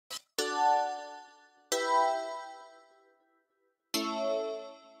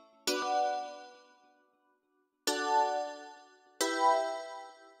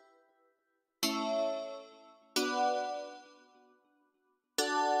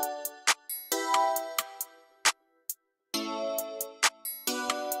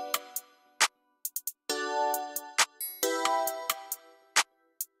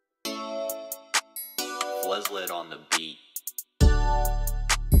Leslet on the beat.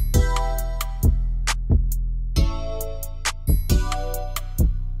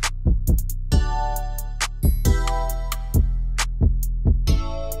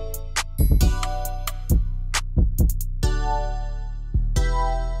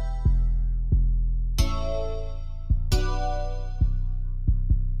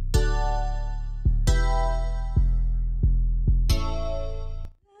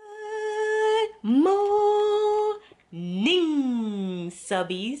 Morning,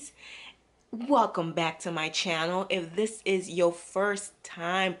 subbies. Welcome back to my channel. If this is your first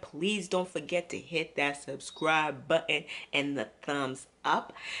time, please don't forget to hit that subscribe button and the thumbs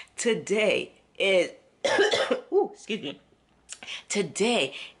up. Today is ooh, excuse me.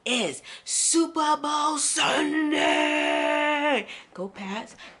 Today is Super Bowl Sunday. Go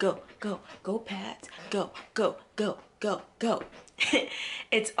Pats, go, go, go Pats, go, go, go, go, go.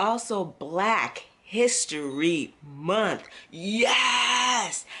 It's also Black History Month.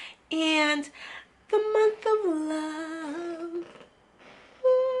 Yes! And the month of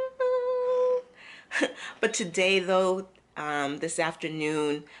love. But today though, this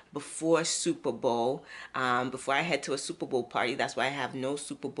afternoon before Super Bowl, before I head to a Super Bowl party, that's why I have no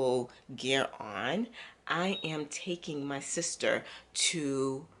Super Bowl gear on, I am taking my sister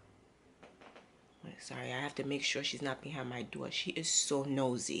to, sorry, I have to make sure she's not behind my door. She is so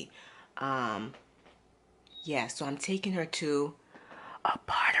nosy. Yeah, so I'm taking her to a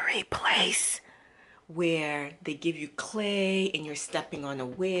pottery place where they give you clay and you're stepping on a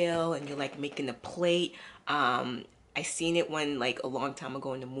wheel and you're like making a plate. I seen it one like a long time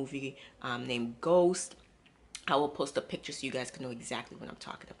ago in a movie named Ghost. I will post a picture so you guys can know exactly what I'm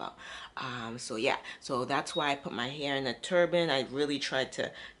talking about. So yeah, so that's why I put my hair in a turban. I really tried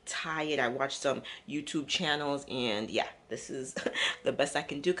to tie it. I watched some YouTube channels and yeah, this is the best I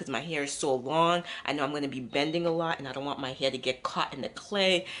can do because my hair is so long. I know I'm going to be bending a lot and I don't want my hair to get caught in the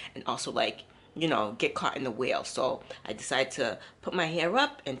clay and also like, you know, get caught in the wheel. So I decided to put my hair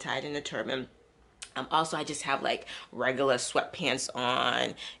up and tie it in a turban. Also, I just have like regular sweatpants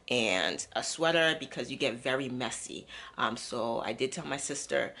on and a sweater because you get very messy. So I did tell my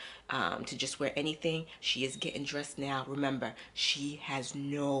sister to just wear anything. She is getting dressed now. Remember, she has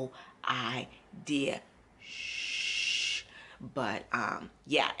no idea. Shh. But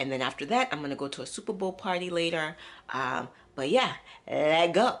yeah, and then after that, I'm gonna go to a Super Bowl party later. But yeah,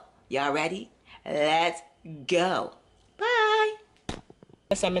 let's go. Y'all ready? Let's go. Bye.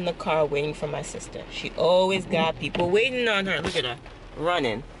 I'm in the car waiting for my sister. She always got people waiting on her. Look at her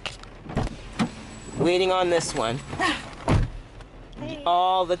running, waiting on this one. Hey.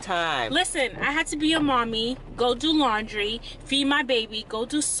 All the time. Listen, I had to be a mommy, go do laundry, feed my baby, go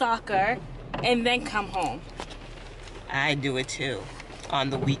do soccer, and then come home. I do it too on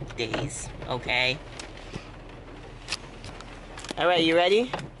the weekdays, okay? All right, you ready?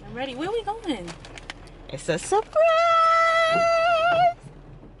 I'm ready. Where are we going? It's a surprise!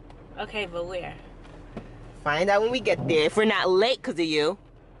 Okay, but where? Find out when we get there. If we're not late because of you.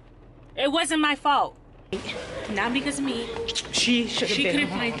 It wasn't my fault. Not because of me. She should have been couldn't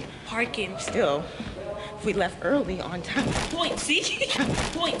home. find parking. Still, if we left early on time. Point, see?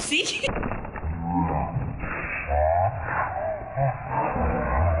 Point, see?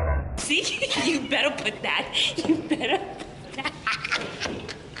 See? You better put that. You better put that.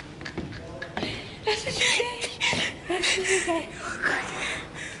 That's what you say. That's what you say.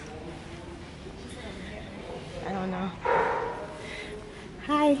 I don't know.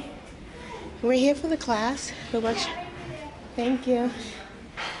 Hi. We're here for the class. Thank you.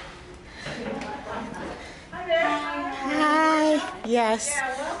 Hi there. Hi. Yes.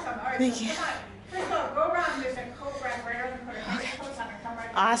 Yeah, welcome. All right, Thank you. Come on. First of all, go around. There's a coat rack right around the corner. Okay. Coats on and come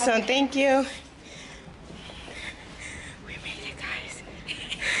right Awesome. Thank you. We made it, guys.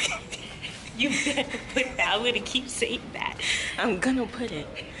 You better put that. I'm gonna keep saying that. I'm gonna put it.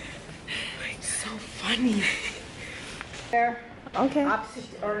 It's so funny. there. Okay. Opposite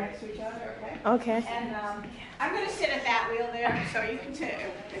or next to each other, okay? Okay. And I'm going to sit at that wheel there, so you can sit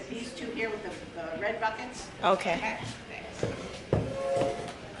with these two here with the red buckets. Okay. Thanks. All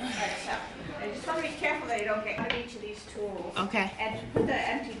right, so I just want to be careful that you don't get out of each of these tools. Okay. And to put the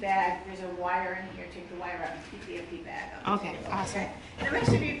empty bag, there's a wire in here. Take the wire out and keep the empty bag on the Okay, table, awesome. And the rest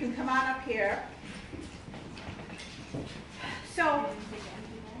of you can come on up here. So,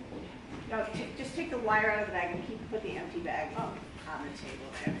 no, just take the wire out of the bag and put the empty bag on the table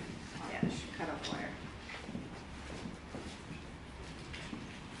there. Yeah, the cut off wire.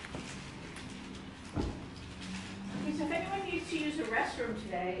 Okay, so if anyone needs to use the restroom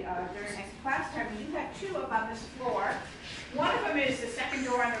today during class time, you have two up on this floor. One of them is the second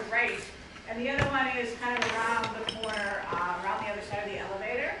door on the right, And the other one is kind of around the corner, around the other side of the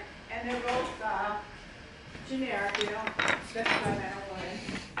elevator. And they're both generic, we don't specify that on one.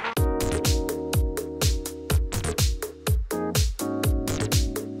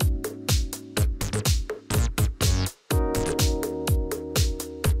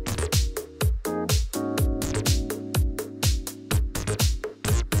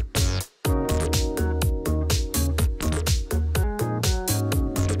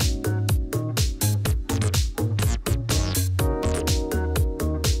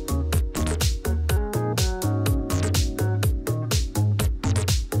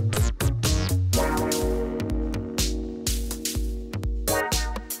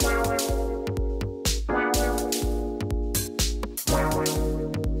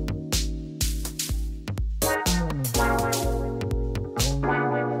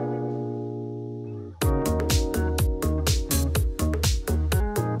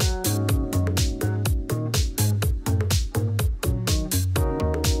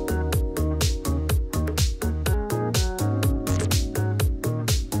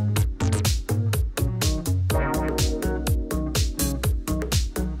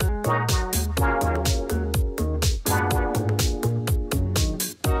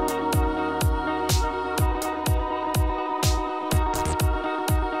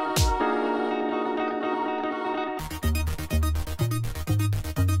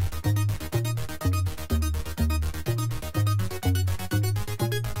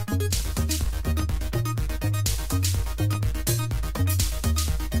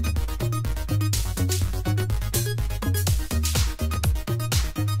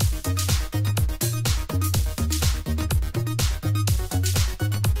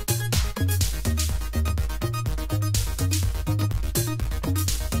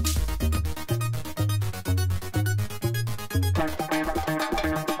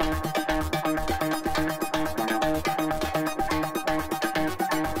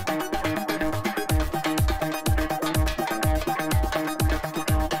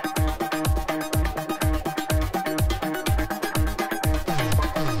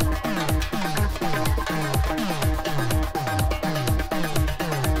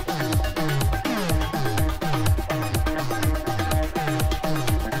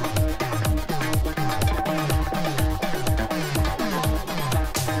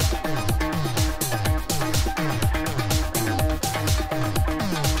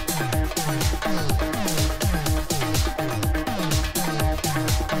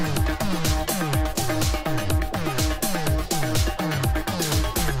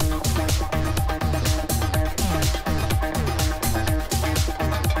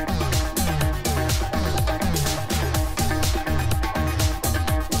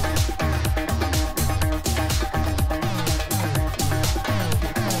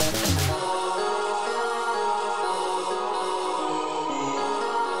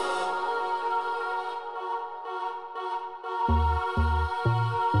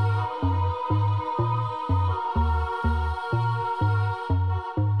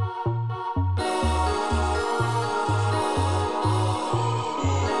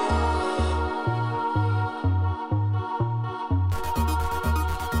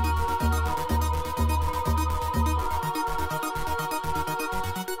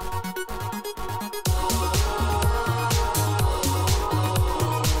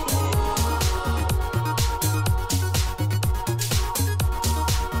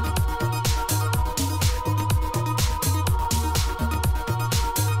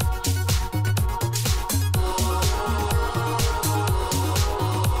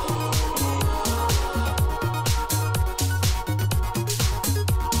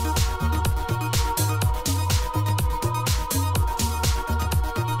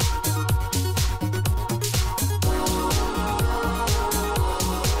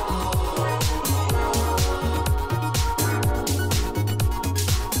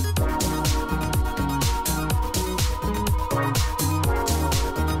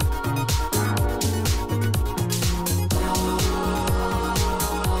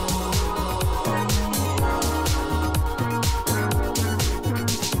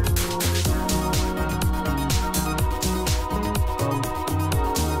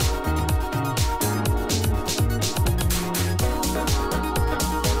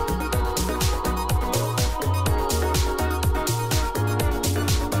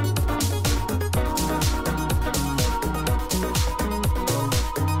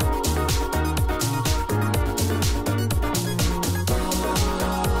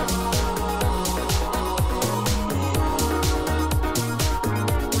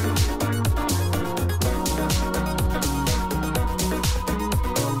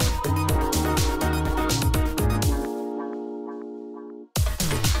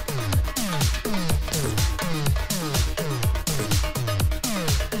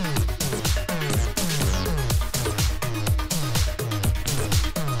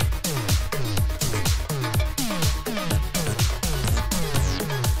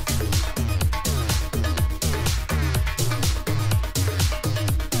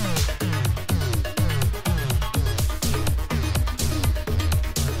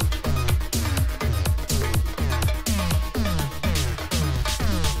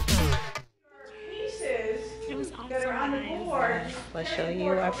 on the board. I'll show you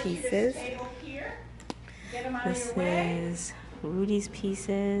our pieces. Table here. Get them out of This your way. is Rudy's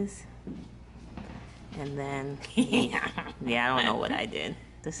pieces. And then, yeah, I don't know what I did.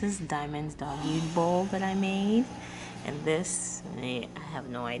 This is Diamond's doggy bowl that I made. And this, I have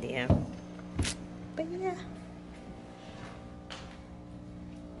no idea. But yeah.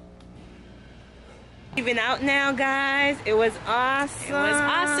 Even out now, guys. It was awesome. It was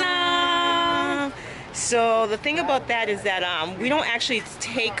awesome. So the thing about that is that we don't actually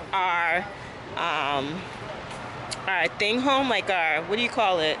take our thing home, like our, what do you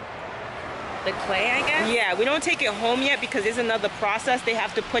call it? The clay, I guess? Yeah, we don't take it home yet because there's another process. They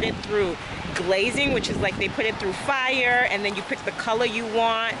have to put it through glazing, which is like they put it through fire, and then you pick the color you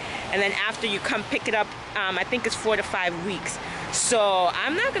want, and then after you come pick it up, I think it's 4 to 5 weeks. So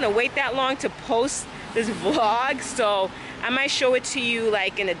I'm not gonna wait that long to post this vlog, so I might show it to you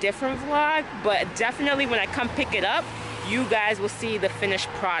like in a different vlog, but definitely when I come pick it up, you guys will see the finished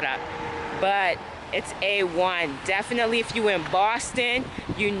product. But it's A1. Definitely if you're in Boston,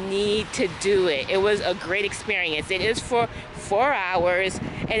 you need to do it. It was a great experience. It is for 4 hours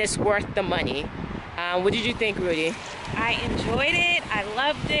and it's worth the money. What did you think, Rudy? I enjoyed it. I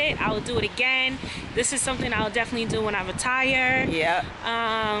loved it. I will do it again. This is something I'll definitely do when I retire. Yeah.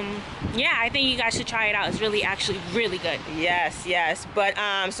 Yeah, I think you guys should try it out. It's actually really good. Yes, yes. But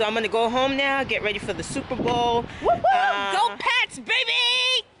so I'm gonna go home now, get ready for the Super Bowl. Woo-hoo! Go Pats,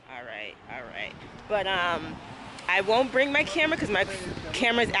 baby! All right, all right. But I won't bring my camera because my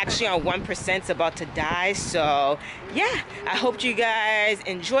camera is actually on 1%. It's about to die. So yeah, I hope you guys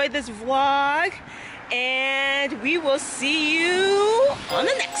enjoyed this vlog. And we will see you on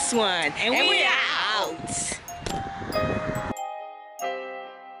the next one. And we are out.